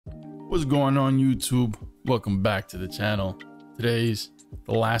What's going on, YouTube? Welcome back to the channel. Today's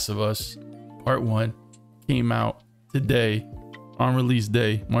The Last of Us Part 1 came out today on release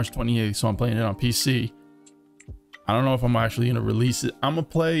day, March 28th, so I'm playing it on PC. I don't know if I'm actually gonna release it. I'm gonna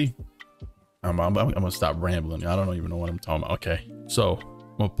stop rambling. I don't even know what I'm talking about. Okay, so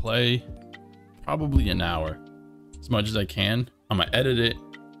I'm gonna play probably an hour, as much as I can. I'm gonna edit it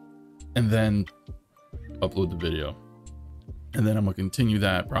and then upload the video, and then I'm gonna continue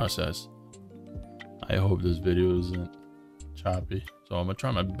that process. I hope this video isn't choppy, so I'm gonna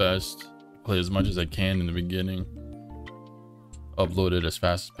try my best, play as much as I can in the beginning, upload it as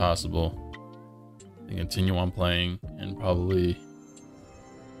fast as possible, and continue on playing, and probably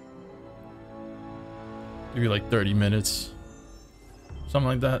maybe like 30 minutes, something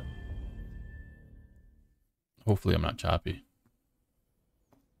like that. Hopefully I'm not choppy.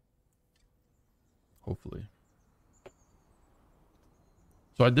 Hopefully.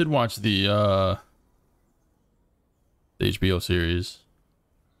 So I did watch the HBO series,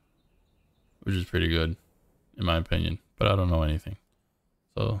 which is pretty good in my opinion, but I don't know anything,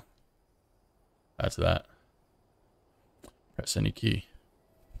 so that's that. Press any key.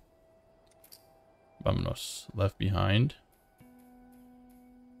 Vámonos. Left behind.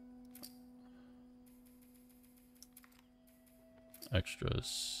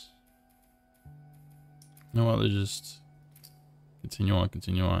 Extras. No, well, let's just continue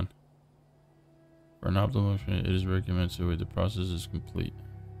on. For an optimal experience, it is recommended to wait. The process is complete.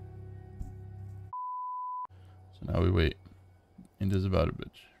 So now we wait. And does about a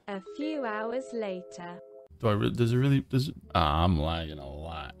bitch. A few hours later. I'm lagging a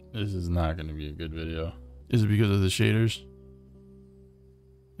lot. This is not going to be a good video. Is it because of the shaders?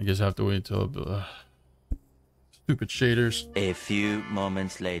 I guess I have to wait till stupid shaders. A few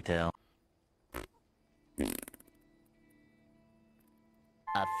moments later.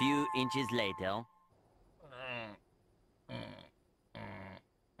 A few inches later.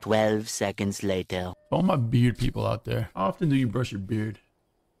 12 seconds later. All my beard people out there, how often do you brush your beard?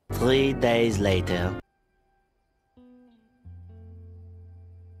 3 days later.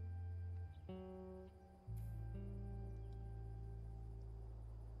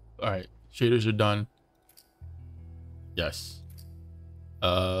 All right, shaders are done. Yes.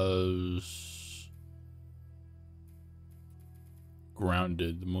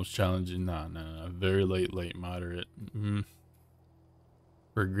 Grounded, the most challenging. Nah. Very late, moderate.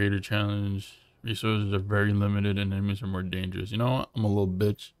 For a greater challenge, resources are very limited and enemies are more dangerous. You know what? I'm a little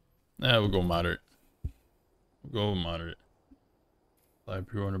bitch. We'll go moderate. Apply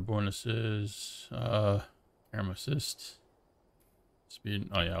pre-order bonuses. Camera assist. Speed.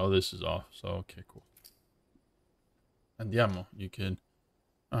 Oh yeah, all this is off. So okay, cool. Andiamo. You can.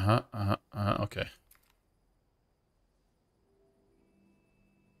 Okay.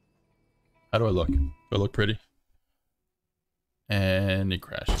 How do I look? Do I look pretty? And it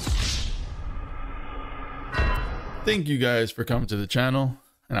crashes. Thank you guys for coming to the channel,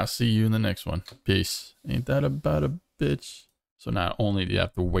 and I'll see you in the next one. Peace. Ain't that about a bitch? So not only do you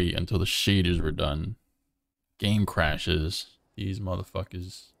have to wait until the shaders were done, game crashes. These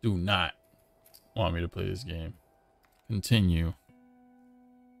motherfuckers do not want me to play this game. Continue.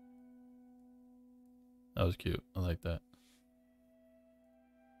 That was cute. I like that.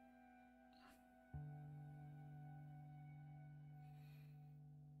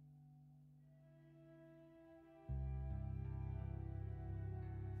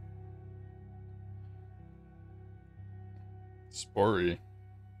 Sporty.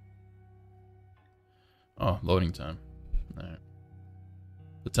 Oh, loading time. All right.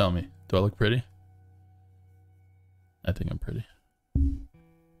 So tell me, do I look pretty? I think I'm pretty.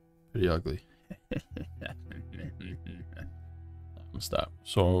 Pretty ugly. I'm gonna stop.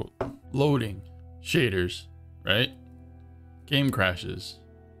 So, loading. Shaders, right? Game crashes.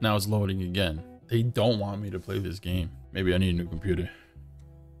 Now it's loading again. They don't want me to play this game. Maybe I need a new computer,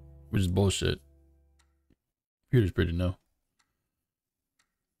 which is bullshit. Computer's pretty new.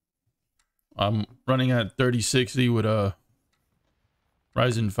 I'm running at 3060 with a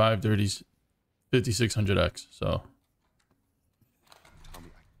Ryzen 5 5600X. So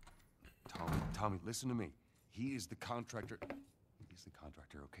Tommy, listen to me. He is the contractor. He's the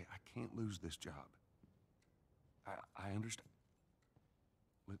contractor, okay? I can't lose this job. I understand.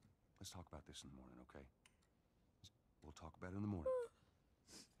 Let's talk about this in the morning, okay? We'll talk about it in the morning.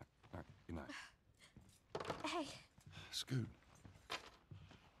 All right, good night. Hey. Scoot.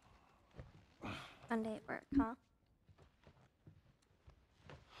 Monday at work, huh?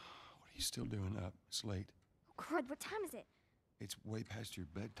 What are you still doing up? It's late. Oh, crud, what time is it? It's way past your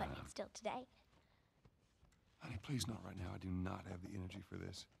bedtime. But it's still today. Honey, please not right now. I do not have the energy for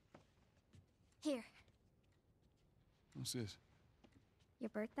this. Here, What's this? your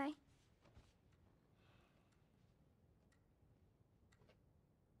birthday?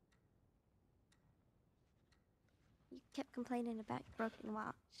 You kept complaining about your broken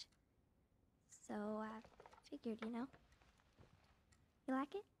watch. So I figured, you know. You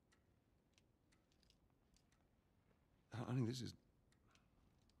like it? Honey, this is...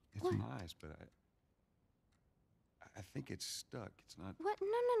 It's What? nice, but I think it's stuck. It's not... What?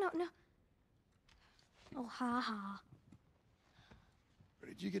 No. Oh, ha ha. Where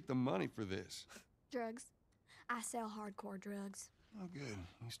did you get the money for this? Drugs. I sell hardcore drugs. Oh, good.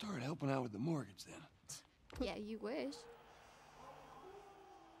 You started helping out with the mortgage then. Yeah, you wish.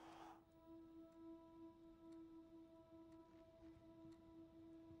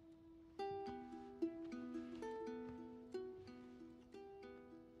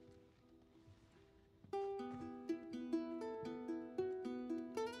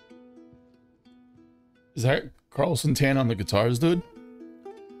 Is that Carlos Santana on the guitars, dude?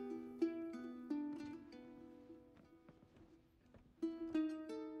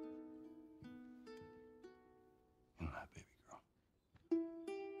 Good night, baby girl.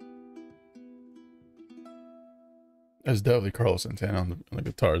 That's definitely Carlos Santana on the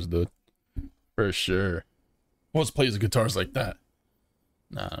guitars, dude. For sure. Who else plays the guitars like that?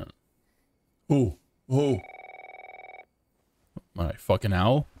 Nah. Who? My fucking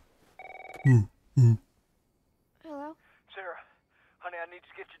owl? Hello? Sarah, honey, I need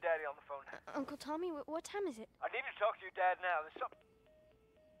to get your daddy on the phone. Uncle Tommy, what time is it? I need to talk to your dad now. There's something...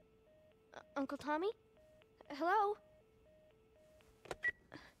 Uncle Tommy? Hello?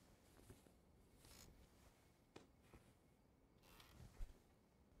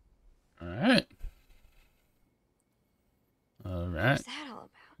 Alright. What's that all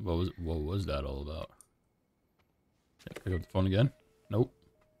about? What was that all about? Okay, pick up the phone again. Nope.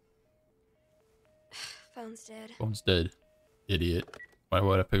 Phone's dead. Phone's dead. Idiot. Why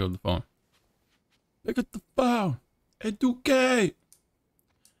would I pick up the phone? Pick up the phone. Educate.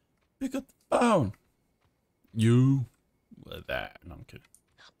 Pick up the phone. You with that. No, I'm kidding.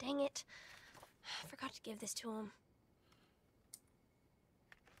 Oh, dang it. I forgot to give this to him.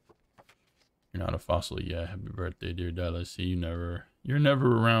 You're not a fossil. Yeah, happy birthday, dear dad. I see you're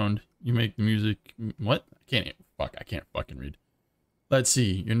never around. You make the music. What? I can't fucking read. Let's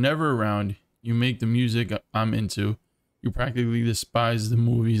see. You're never around. You make the music I'm into. You practically despise the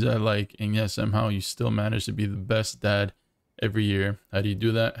movies I like. And yet somehow you still manage to be the best dad every year. How do you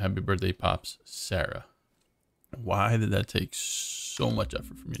do that? Happy birthday, Pops. Sarah. Why did that take so much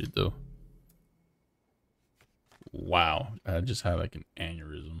effort for me to do? Wow. I just had like an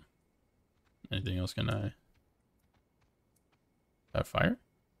aneurysm. Anything else can I... That fire?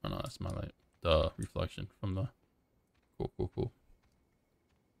 Oh no, that's my light. The reflection from the... Cool.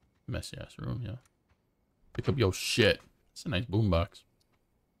 Messy ass room, yeah. Pick up your shit. It's a nice boombox.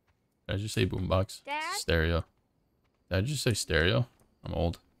 Did I just say boombox? Dad? Stereo. Did I just say stereo? I'm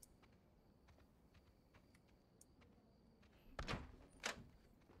old.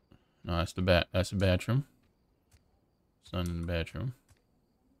 No, that's the bathroom. Sun in the bathroom.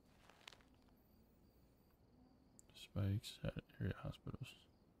 Spikes at area hospitals.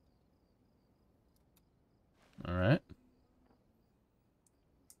 Alright.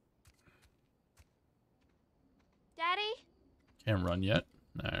 Daddy? Can't run yet.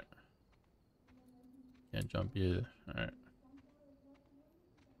 Alright. Can't jump either. Alright.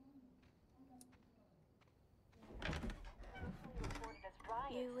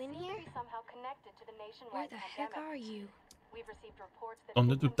 You in here? Somehow connected to the Where nationwide the heck pandemic. are you? We've received reports that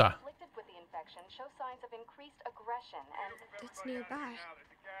 ¿Dónde tú victims estás? afflicted with the infection show signs of increased aggression, and It's nearby.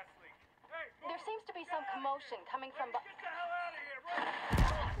 there seems to be some commotion coming from.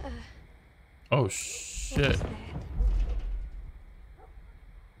 Oh What shit. is that?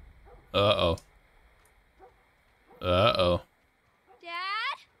 Uh-oh. Uh-oh.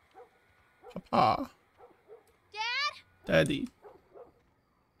 Dad? Papa. Dad? Daddy.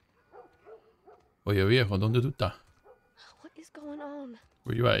 Oye viejo, ¿dónde tú estás? What is going on?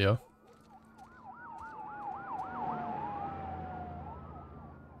 Where you at, yo?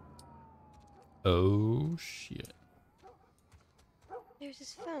 Oh shit. There's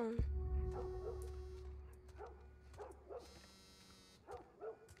his phone.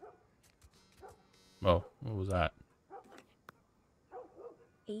 Oh, what was that?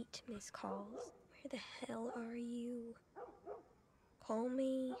 8 missed calls. Where the hell are you? Call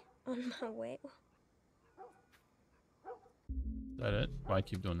me on my way. Is that it? Why I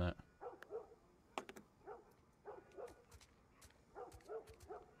keep doing that?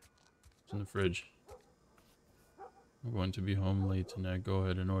 It's in the fridge. I'm going to be home late tonight. Go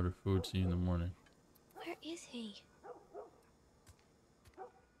ahead and order food. See you in the morning. Where is he?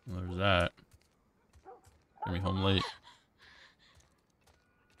 Well, there's that. Gonna be home late.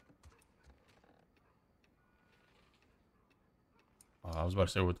 Oh, I was about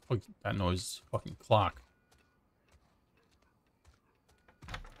to say, what the fuck is that noise? Fucking clock.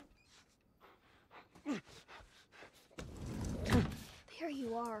 There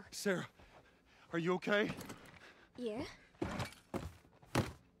you are. Sarah, are you okay? Yeah?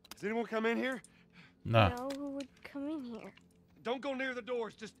 Has anyone come in here? Nah. No, who would come in here? Don't go near the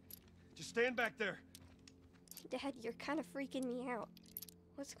doors. Just stand back there. Dad, you're kind of freaking me out.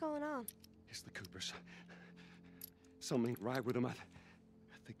 What's going on? It's the Coopers. Something ain't right with them. I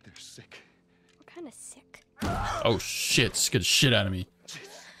think they're sick. What kind of sick? Oh shit! Scared the shit out of me.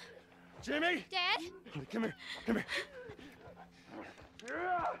 Jimmy! Dad? Come here. Come here.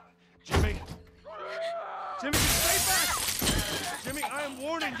 Jimmy! Jimmy, stay back! Jimmy, I am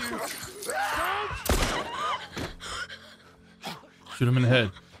warning you. Don't! Shoot him in the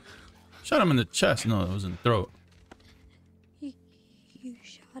head. Shot him in the chest. No, it was in the throat. You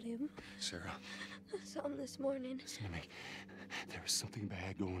shot him? Sarah, I saw him this morning. listen to me. There is something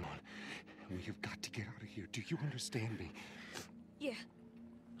bad going on. And we have got to get out of here. Do you understand me? Yeah.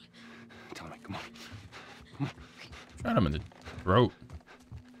 Tommy, come on. Shot him in the throat.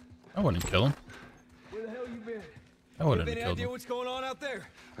 I wouldn't kill him. Where the hell you been? I wouldn't Any have killed idea him. what's going on out there?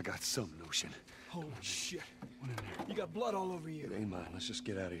 I got some notion. Holy shit. What in there? You got blood all over you. It ain't mine. Let's just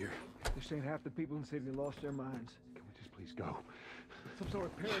get out of here. This ain't half the people in the city lost their minds. Can we just please go? Some sort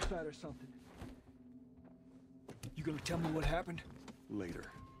of parasite or something. You gonna tell me what happened? Later.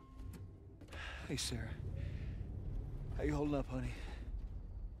 Hey, Sarah. How you holding up, honey?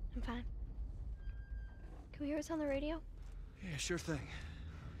 I'm fine. Can we hear us on the radio? Yeah, sure thing.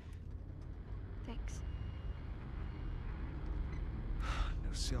 Thanks.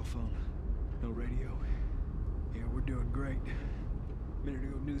 No cell phone, no radio. Yeah, we're doing great. A minute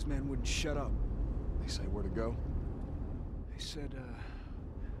ago, newsman wouldn't shut up. They say where to go? They said,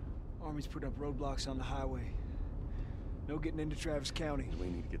 Army's put up roadblocks on the highway. No getting into Travis County. We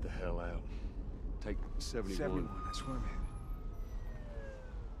need to get the hell out. Take 71. 71, that's where I'm headed.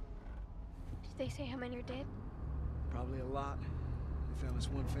 Did they say how many are dead? Probably a lot. They found this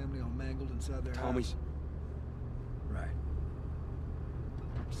one family all mangled inside their Tommy. house. Right.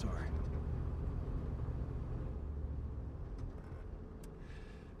 Sorry.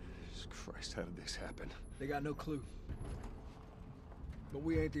 Jesus Christ, how did this happen? They got no clue. But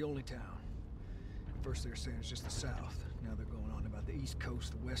we ain't the only town. First they were saying it's just the South. Now they're going on about the East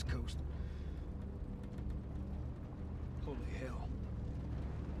Coast, the West Coast. Holy hell.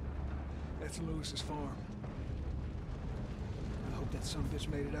 That's Lewis's farm. I hope that son bitch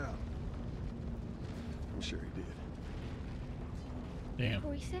made it out. I'm sure he did. Damn. Are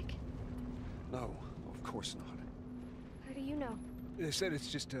we sick? No, of course not. How do you know? They said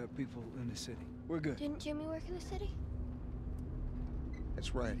it's just people in the city. We're good. Didn't Jimmy work in the city?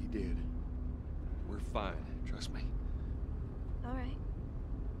 That's right, he did. We're fine, trust me. All right.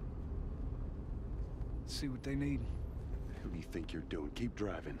 See what they need. Who do you think you're doing? Keep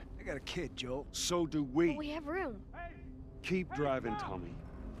driving. I got a kid, Joel. So do But we. we have room. Keep driving, Tommy.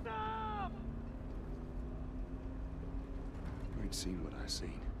 You ain't seen what I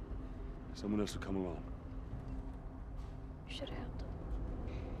seen. Someone else will come along. You should have helped him.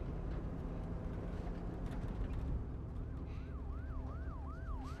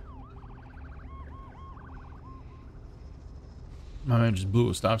 My man just blew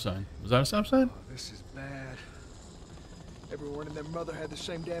a stop sign. Was that a stop sign? Oh, this is bad. Everyone and their mother had the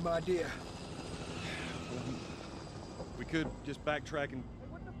same damn idea. We could just backtrack and...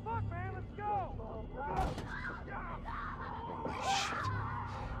 What the fuck, man? Let's go! Holy shit.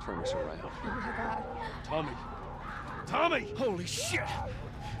 Turn us around. Oh my God. Tommy! Tommy! Holy shit!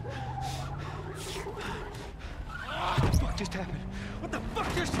 What the fuck just happened? What the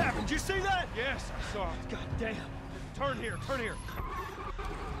fuck just happened? Did you see that? Yes, I saw it. God damn. Turn here, turn here.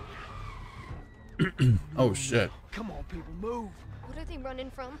 Oh shit. Come on, people, move. What are they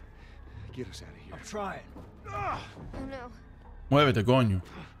running from? Get us out of here. I'm trying. Oh no. Muévete, coño.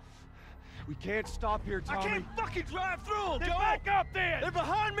 We can't stop here, Tommy. I can't fucking drive through them, Then Joel! back up then! They're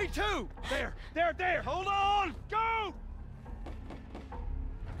behind me, too! There! Hold on! Go!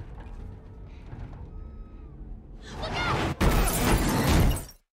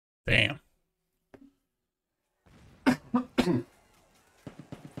 Damn.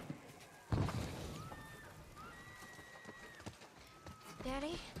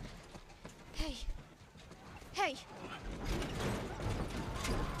 Daddy? Hey. Hey!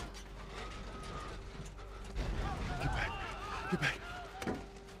 Get Get back.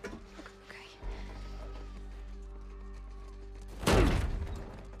 Okay.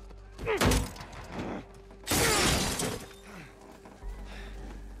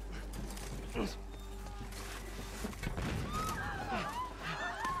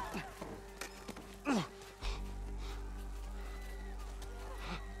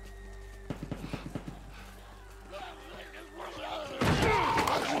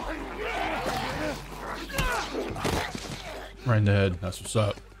 Right in the head. That's what's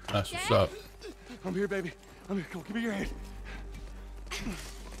up. That's what's up. I'm here, baby. I'm here. Come on, give me your hand.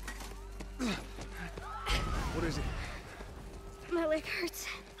 What is it? My leg hurts.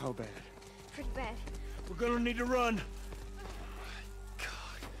 How bad? Pretty bad. We're gonna need to run.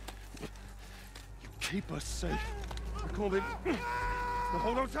 God. You keep us safe. Come on, baby. Now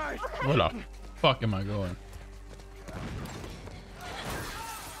hold on tight. Where the fuck am I going?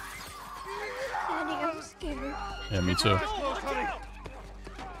 Daddy, I'm scared. Yeah, me too.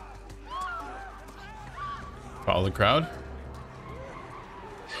 Follow the crowd.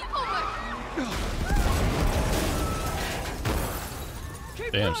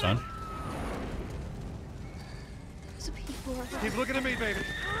 Damn, son. Those people are... Keep looking at me, baby.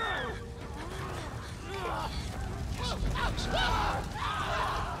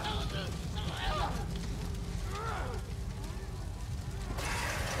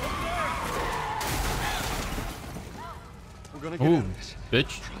 We're gonna get out Ooh, of this.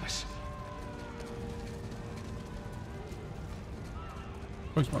 bitch. Promise.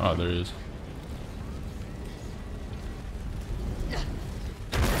 Where's my... Oh, there he is. Get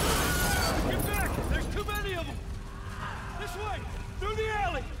back! There's too many of them! This way! Through the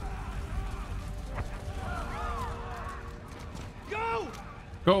alley! Go!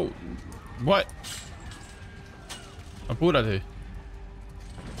 Go. What? Apúrate.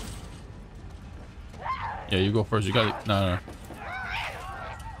 Yeah, you go first. You got it. No.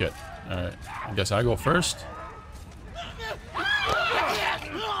 Good. All right. I guess I go first.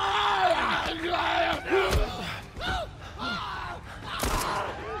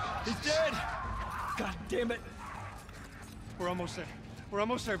 He's dead! God damn it! We're almost there. We're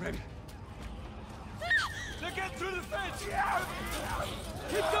almost there, baby. They're getting through the fence!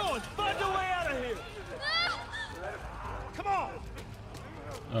 Keep going! Find a way out of here! Come on!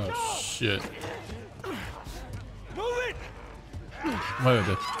 Oh shit. Move it! Wait.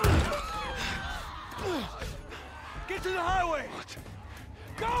 Get to the highway!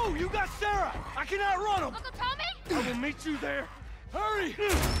 Go! You got Sarah! I can outrun them! Uncle Tommy? I will meet you there! Hurry!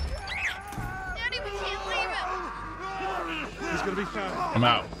 Daddy, we can't leave him. He's gonna be fine. I'm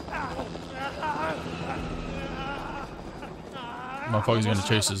out. Motherfucker's gonna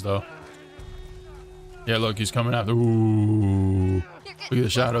chase us though. Yeah, look, he's coming after. Ooh. Look at the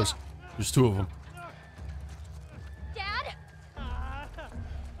shadows. There's two of them. Dad?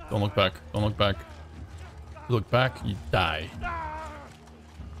 Don't look back. Don't look back. You look back, you die.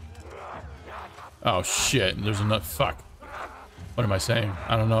 Oh shit, there's enough. Fuck. What am I saying?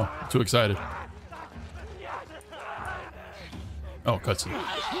 I don't know. I'm too excited. Oh, cutscene.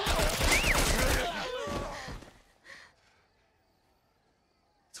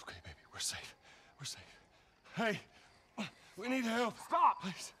 It's okay, baby. We're safe. We're safe. Hey, we need help. Stop!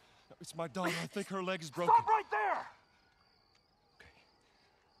 Please. It's my daughter. I think her leg is broken. Stop right there! Okay.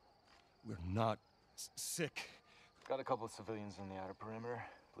 We're not sick. Got a couple of civilians in the outer perimeter.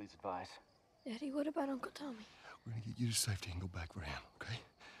 Please advise. Daddy, what about Uncle Tommy? We're gonna get you to safety and go back for him, okay?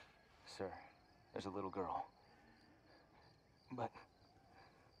 Sir, there's a little girl. But...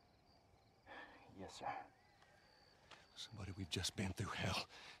 Yes, sir. Somebody, we've just been through hell.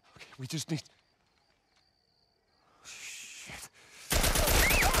 Okay, we just need... Shit.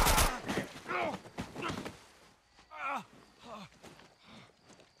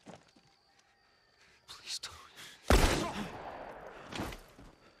 Please don't.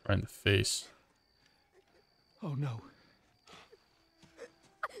 Right in the face. Oh no.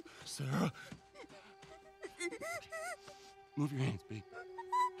 Sarah. Move your hands, baby.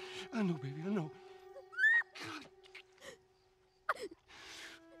 I know, baby, I know. God.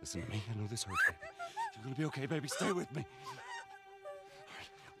 Listen to me. I know this hurts, baby. You're gonna be okay, baby. Stay with me. All right,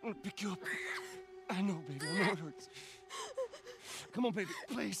 I'm gonna pick you up. I know, baby. I know it hurts. Come on, baby,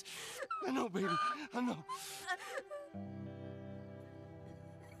 please. I know, baby. I know.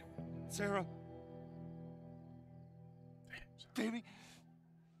 Sarah. Baby.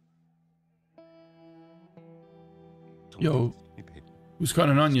 Don't Yo, leave me, baby. who's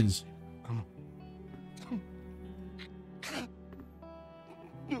cutting onions? Come on.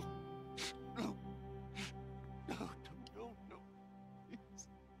 No. No. No. No. No. Please.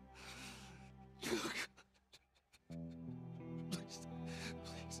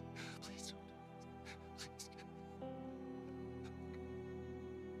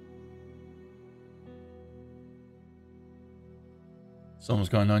 Someone's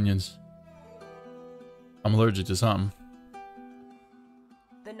cutting onions. I'm allergic to something.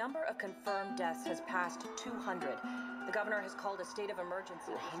 The number of confirmed deaths has passed 200. The governor has called a state of emergency.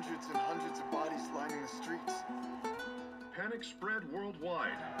 There are hundreds and hundreds of bodies lining the streets. Panic spread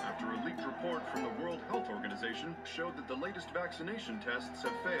worldwide after a leaked report from the World Health Organization showed that the latest vaccination tests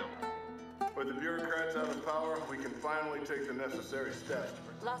have failed. With the bureaucrats out of power, we can finally take the necessary steps.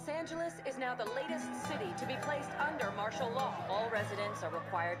 Los Angeles is now the latest city to be placed under martial law. All residents are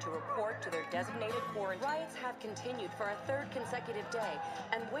required to report to their designated quarantine. Riots have continued for a third consecutive day,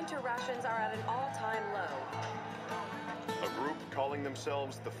 and winter rations are at an all-time low. A group calling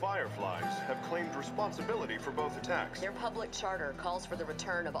themselves the Fireflies have claimed responsibility for both attacks. Their public charter calls for the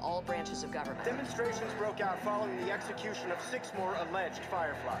return of all branches of government. Demonstrations broke out following the execution of 6 more alleged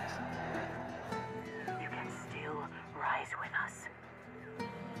Fireflies. You can still rise with us.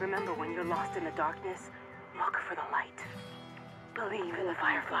 Remember, when you're lost in the darkness, look for the light. Believe in the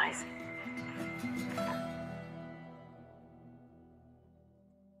Fireflies.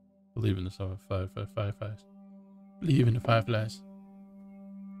 Believe in the Fireflies. Believe in the Fireflies.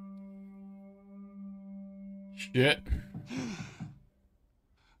 Shit.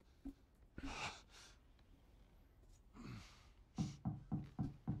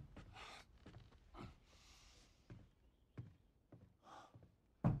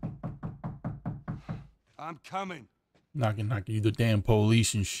 I'm coming. Knocking, you the damn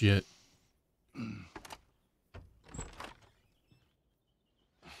police and shit.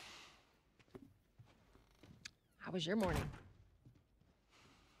 How was your morning?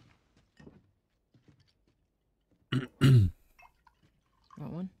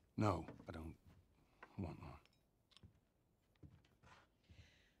 Want one? No, I don't want one.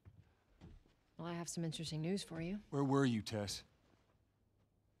 Well, I have some interesting news for you. Where were you, Tess?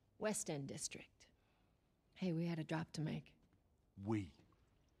 West End District. Hey, we had a drop to make. We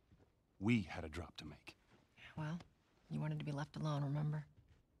had a drop to make. Well, you wanted to be left alone, remember?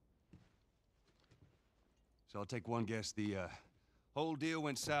 So I'll take one guess. The whole deal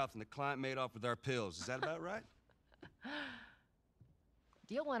went south and the client made off with our pills. Is that about right?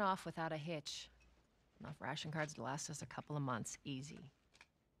 Deal went off without a hitch. Enough ration cards to last us a couple of months, easy.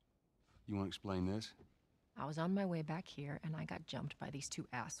 You want to explain this? I was on my way back here and I got jumped by these 2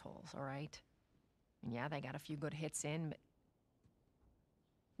 assholes, all right? And yeah, they got a few good hits in, but...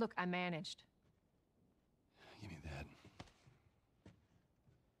 Look, I managed. Give me that.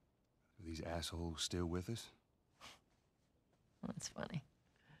 Are these assholes still with us? That's funny.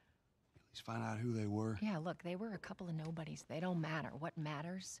 At least find out who they were. Yeah, look, they were a couple of nobodies. They don't matter. What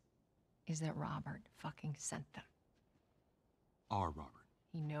matters is that Robert fucking sent them. Our Robert.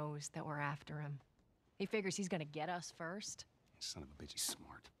 He knows that we're after him. He figures he's gonna get us first. Son of a bitch, he's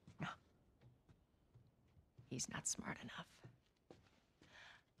smart. No. He's not smart enough.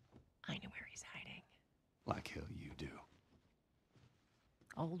 I know where he's hiding. Like hell you do.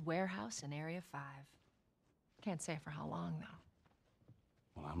 Old warehouse in Area 5. Can't say for how long, though.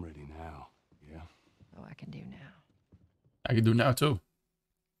 Well, I'm ready now, yeah? Oh, I can do now. I can do now, too.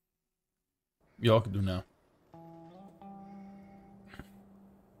 Y'all can do now.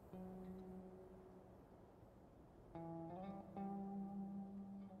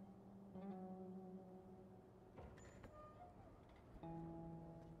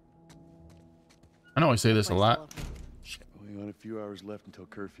 I know I say this a lot. We got a few hours left until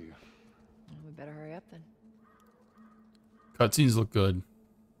curfew. Well, we better hurry up then. Cutscenes look good.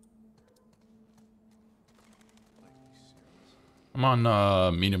 I'm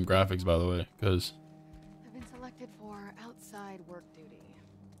on medium graphics, by the way, because I've been selected for outside work duty.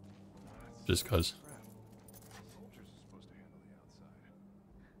 just because.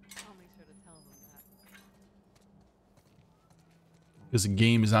 I'll make sure to tell them that. Because the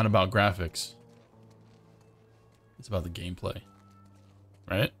game is not about graphics. It's about the gameplay.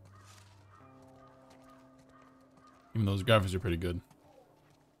 Right? Even though those graphics are pretty good.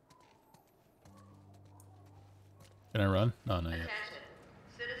 Can I run? No, not yet. Attention.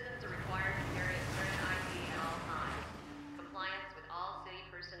 Citizens are required to carry a current ID at all times. Compliance with all city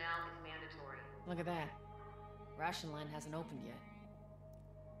personnel is mandatory. Look at that. Ration line hasn't opened yet.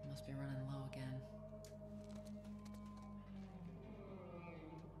 Must be running low again.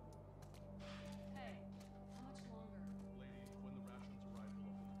 Hey, how much longer? Lady, when the rations arrive, we'll open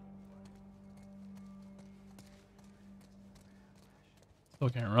the door.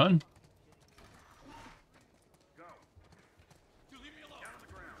 Still can't run.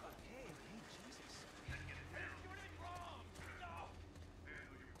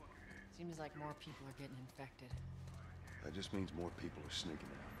 Seems like more people are getting infected. That just means more people are sneaking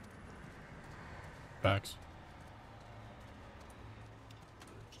out. Facts.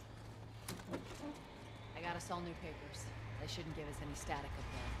 I got us all new papers. They shouldn't give us any static up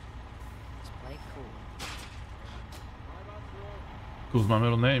there. Just play cool. Cool's my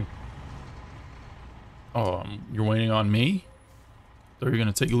middle name. Oh, you're waiting on me? Thought you were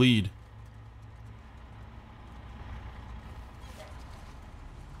gonna take lead.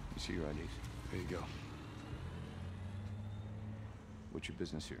 You see your IDs? There you go. What's your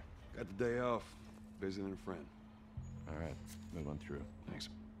business here? Got the day off. Visiting a friend. All right, move on through. Thanks.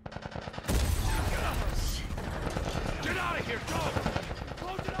 Get out of here, go!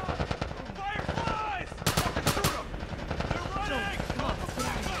 Close it up! Fireflies! Shoot them! They're running! Come on, let's get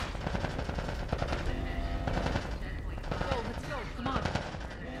out of here. Go, let's go, come on.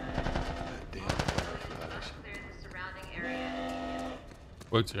 Damn fireflies. Clear the surrounding area.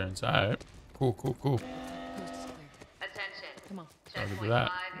 What's here inside? Cool, cool, cool. Coast is clear. Attention. Come on. Look at Checkpoint that.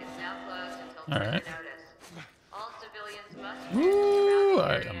 5 is now closed until All further right. notice. All civilians must Woo! All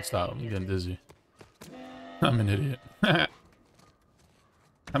right, I'm stopping. I'm getting dizzy. I'm an idiot.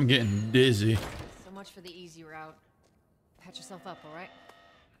 I'm getting dizzy. So much for the easy route. Patch yourself up, all right?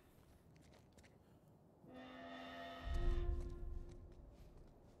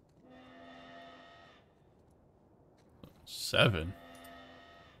 Seven.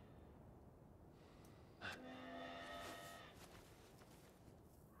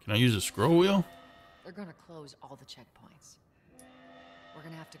 Can I use a scroll wheel? They're gonna close all the checkpoints. We're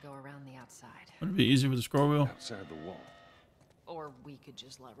gonna have to go around the outside. Would it be easier with a scroll wheel? Outside the wall. Or we could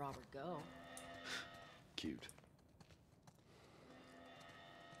just let Robert go. Cute.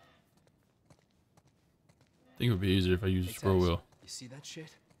 I think it would be easier if I used a scroll wheel. You see that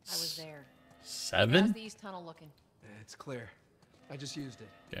shit? I was there. 7? How's the east tunnel looking? It's clear. I just used it.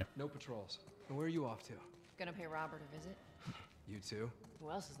 Okay. No patrols. And where are you off to? Gonna pay Robert a visit? You too? Who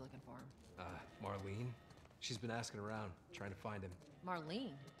else is looking for him? Marlene. She's been asking around, trying to find him.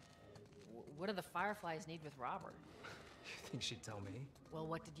 Marlene? What do the Fireflies need with Robert? You think she'd tell me? Well,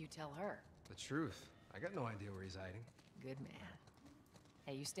 what did you tell her? The truth. I got no idea where he's hiding. Good man.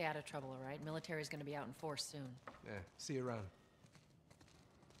 Hey, you stay out of trouble, all right? Military's gonna be out in force soon. Yeah, see you around.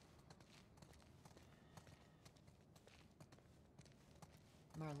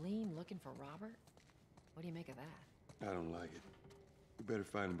 Marlene looking for Robert? What do you make of that? I don't like it. We better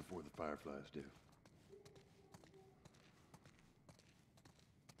find him before the Fireflies do.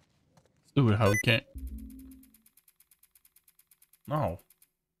 Stupid how we can't. No.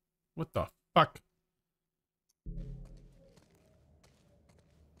 What the fuck?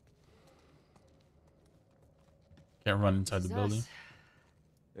 Can't run inside the This is building. us.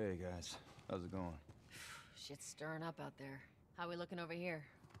 Hey guys, how's it going? Shit's stirring up out there. How we looking over here?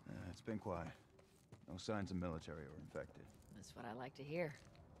 It's been quiet. No signs of military or infected. That's what I like to hear.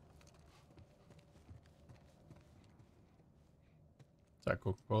 Is that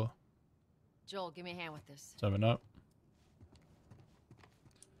Coca-Cola? Joel, give me a hand with this. 7 Up.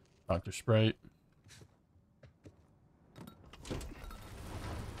 Dr. Sprite.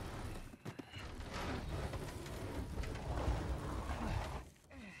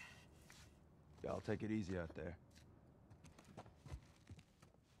 Y'all take it easy out there.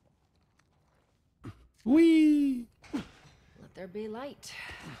 Whee! Let there be light.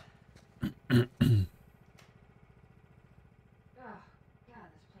 Oh, God,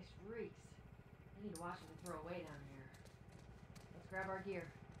 this place reeks. I need to watch what we throw away down here. Let's grab our gear.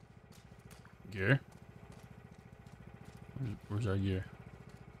 Gear? Where's our gear?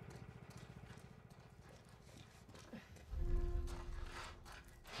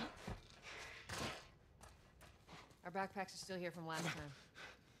 Our backpacks are still here from last time.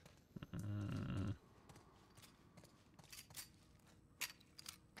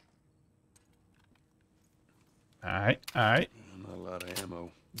 Alright, alright. Not a lot of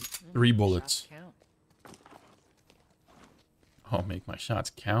ammo. 3 bullets. Shots count. I'll make my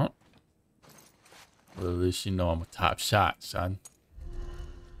shots count. Well, at least you know I'm a top shot, son.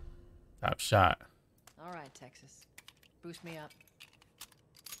 Top shot. All right, Texas. Boost me up.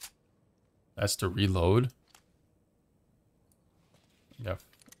 That's to reload. Yeah.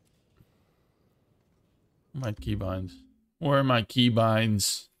 My keybinds. Where are my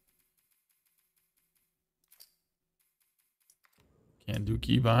keybinds? Can't do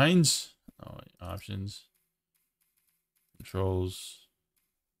keybinds. Oh, options. Controls.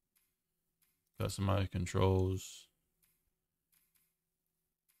 Customize controls.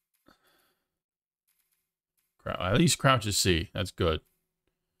 At least crouch is C. That's good.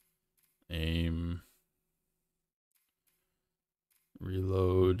 Aim.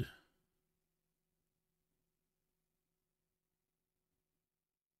 Reload.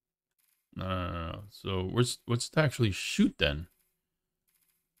 No. So what's to actually shoot then?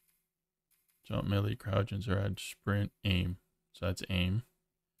 Jump, melee, crouch, interact, sprint, aim. So that's aim.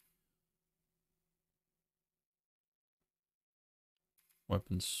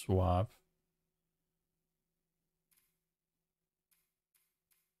 Weapon swap.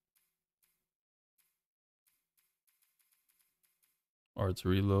 Or it's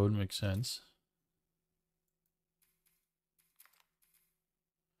reload, makes sense.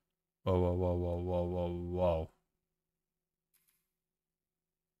 Whoa, whoa, whoa, whoa, whoa, whoa, whoa.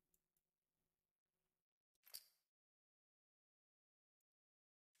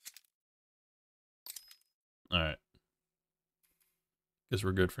 Alright. Guess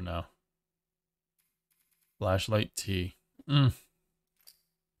we're good for now. Flashlight T.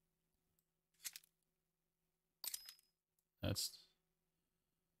 That's...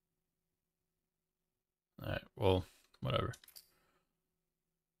 Alright, well, whatever.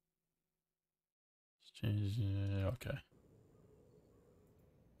 Let's change... okay.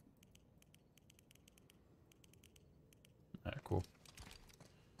 Alright, cool.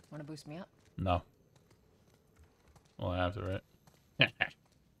 Want to boost me up? No. Well, I have to, right?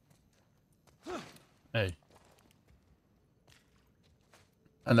 Hey.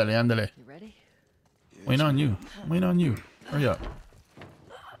 Ándale, ándale. You ready? Waiting on you. Waiting on you. Hurry up.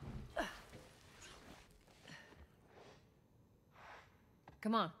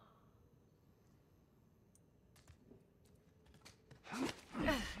 Come on.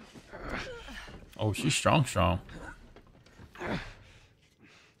 Oh, she's strong.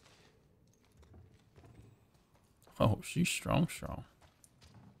 Oh, she's strong.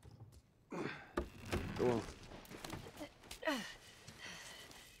 Go on.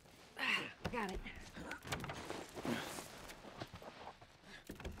 Got it.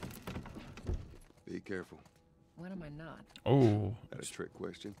 Be careful. When am I not? Oh. That's a trick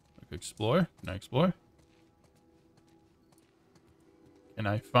question. Explore? Can I explore? Can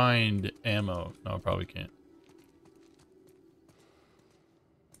I find ammo? No, I probably can't.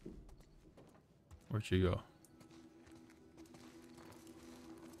 Where'd she go?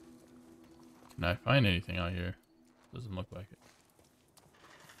 Can I find anything out here? Doesn't look like it.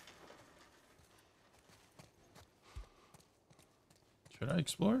 Should I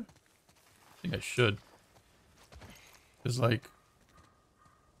explore? I think I should. Cause like,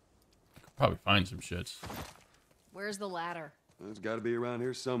 I could probably find some shits. Where's the ladder? Well, it's got to be around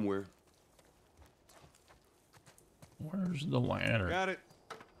here somewhere. Where's the ladder? Got it.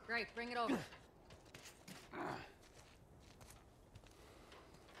 Great, bring it over.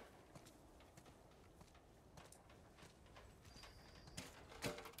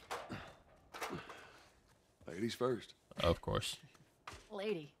 Ladies first. Of course.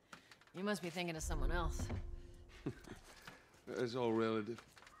 Lady, you must be thinking of someone else. It's all relative.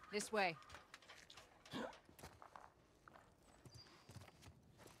 This way.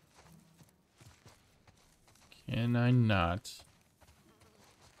 Can I not? Is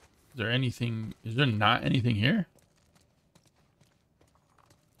there anything? Is there not anything here?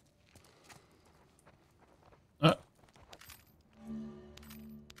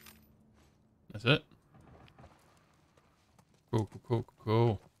 That's it.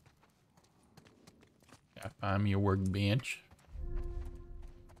 Cool. Gotta find me a workbench.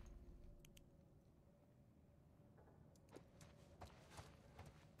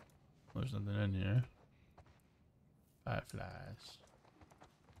 There's nothing in here.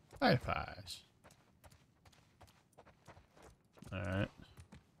 Fireflies. Alright.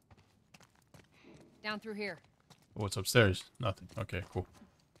 Down through here. What's upstairs? Nothing. Okay, cool.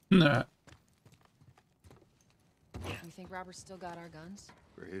 Nah. You think Robert's still got our guns?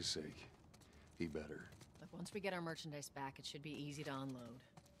 For his sake, he better. Look, once we get our merchandise back, it should be easy to unload.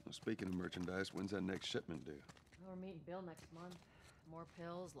 Well, speaking of merchandise, when's that next shipment due? We're meeting Bill next month. More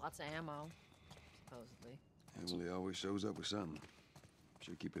pills, lots of ammo, supposedly. Emily always shows up with something.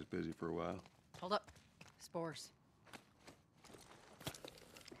 Should keep us busy for a while. Hold up. Spores.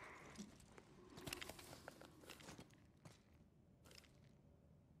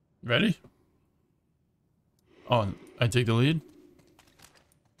 Ready? Oh, I take the lead?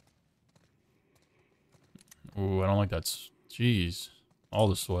 Ooh, I don't like that. Jeez. All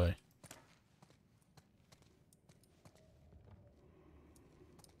this way.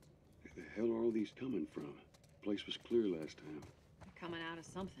 Where the hell are all these coming from? The place was clear last time. They're coming out of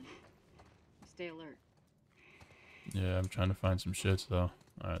something. Stay alert. Yeah, I'm trying to find some shits though.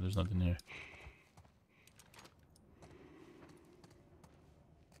 Alright, there's nothing here.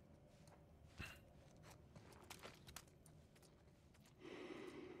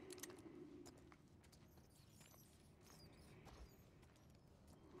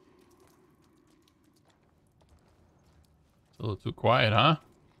 It's a little too quiet, huh?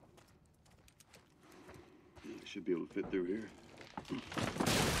 should be able to fit through here.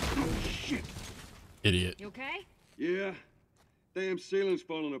 Oh, shit. Idiot. You okay? Yeah. Damn ceiling's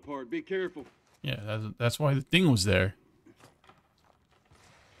falling apart. Be careful. Yeah, that's why the thing was there.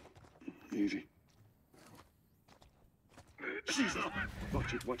 Easy. Jesus.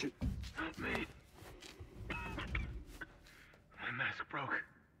 Watch it, watch it. Help me. My mask broke.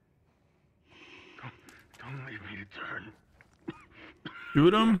 Don't leave me to turn.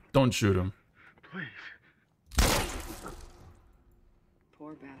 Shoot him? Don't shoot him. Please.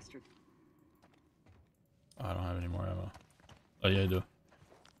 Poor bastard. I don't have any more ammo. Oh yeah, I do.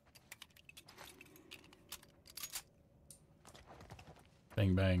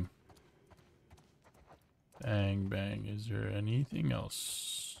 Bang bang. Bang bang. Is there anything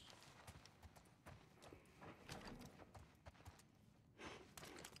else?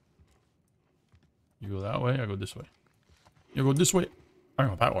 You go that way, I go this way. You go this way, I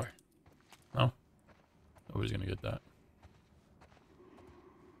go that way. No? Nobody's gonna get that.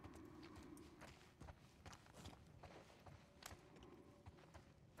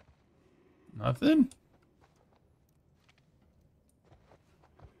 Nothing?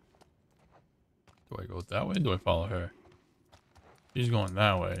 Do I go that way? Do I follow her? She's going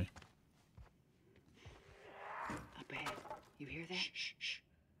that way. Up ahead. You hear that? Shh, shh.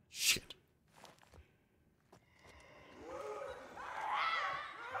 Shit.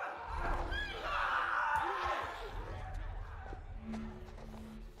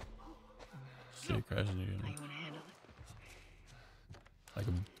 See, crashing again. How you want to handle it? Like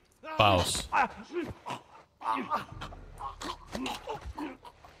a boss.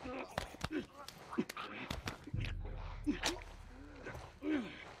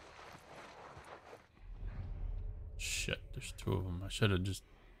 Shit, there's two of them. I should have just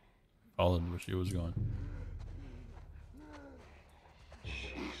followed where she was going.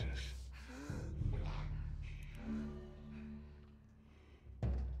 Jesus.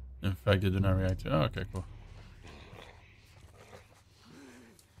 Infected, did not react to. Oh, okay, cool.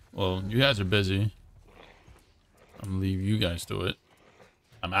 Well, you guys are busy. I'm gonna leave you guys to it.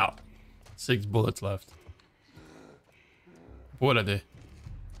 I'm out. 6 bullets left. What are they?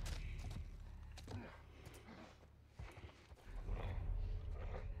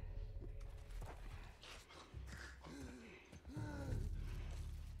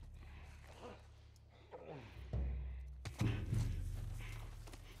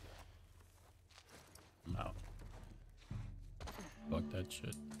 I'm out. Fuck that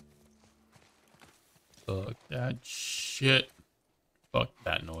shit. Fuck that shit. Fuck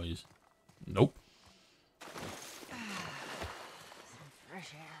that noise. Nope. Some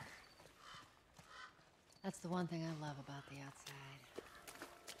fresh air. That's the one thing I love about the outside.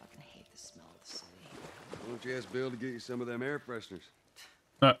 Fucking hate the smell of the city. Why don't you ask Bill to get you some of them air fresheners?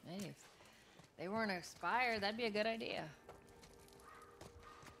 Hey, if they weren't expired, that'd be a good idea.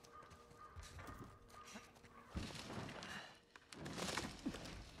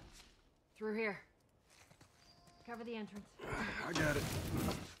 Through here. Cover the entrance. I got it.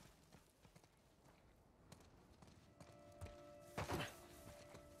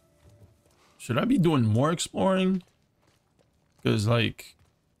 Should I be doing more exploring? Because, like,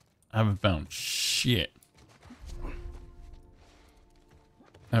 I haven't found shit.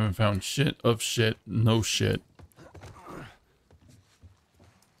 I haven't found shit of shit. No shit.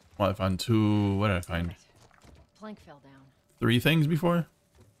 Well, I found 2. What did I find? Plank fell down. 3 things before?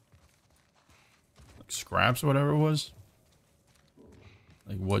 Like scraps or whatever it was?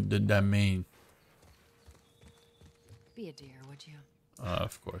 Like, what did that mean? Be a dear, would you?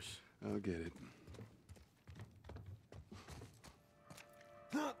 Of course. I'll get it.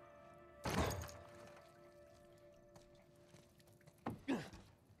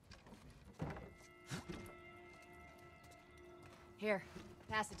 Here,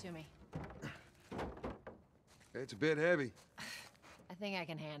 pass it to me. It's a bit heavy. I think I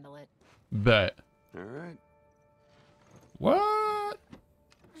can handle it. Bet. All right. What?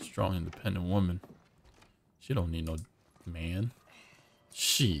 Strong, independent woman. She don't need no man.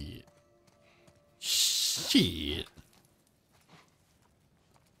 Shit. Shit.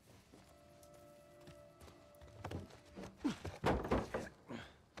 I'm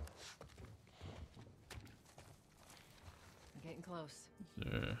getting close.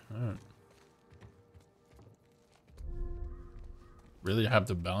 Yeah, alright. Really have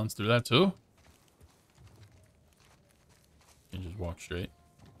to balance through that too? You can just walk straight.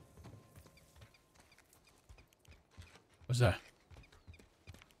 What's that?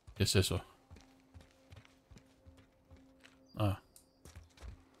 ¿Qué es eso? Ah.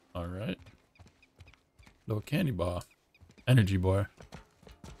 Alright. Little candy bar. Energy bar.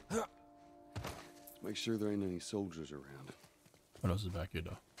 Make Make sure there ain't any soldiers around. What else is back here,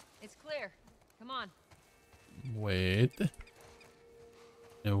 though? It's clear. Come on. Wait.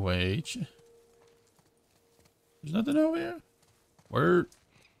 Wait. There's nothing over here? Word?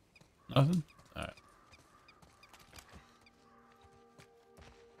 Nothing? Alright.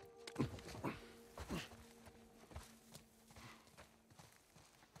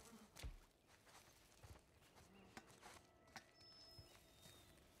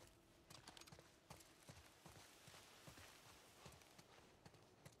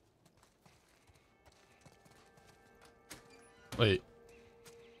 Wait.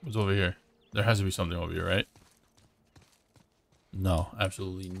 What's over here? There has to be something over here, right? No,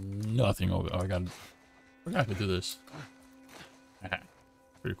 absolutely nothing over. Oh, I forgot to do this.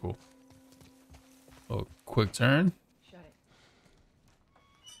 Pretty cool. Oh, quick turn. Shut it.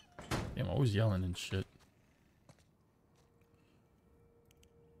 Damn, I'm always yelling and shit.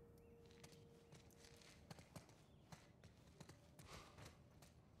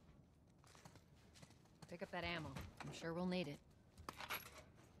 Pick up that ammo. I'm sure we'll need it.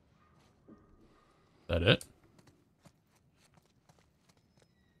 That it?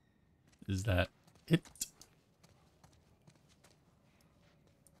 Is that it?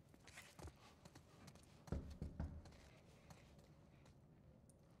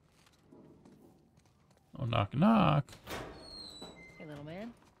 Oh, knock, knock. Hey, little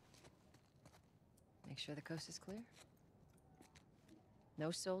man. Make sure the coast is clear.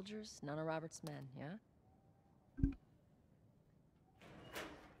 No soldiers, none of Robert's men, yeah?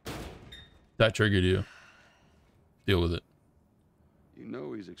 That triggered you. Deal with it. You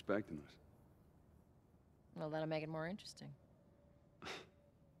know he's expecting us. Well, that'll make it more interesting.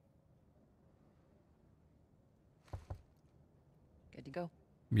 Good to go.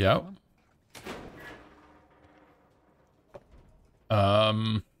 Yep.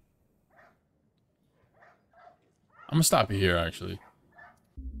 I'm gonna stop it here, actually.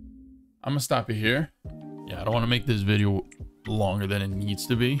 I'm gonna stop it here. Yeah, I don't want to make this video longer than it needs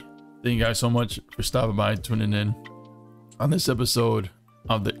to be. Thank you guys so much for stopping by, tuning in on this episode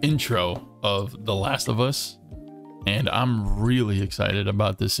of the intro of The Last of Us. And I'm really excited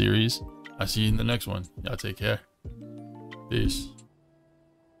about this series. I'll see you in the next one. Y'all take care. Peace.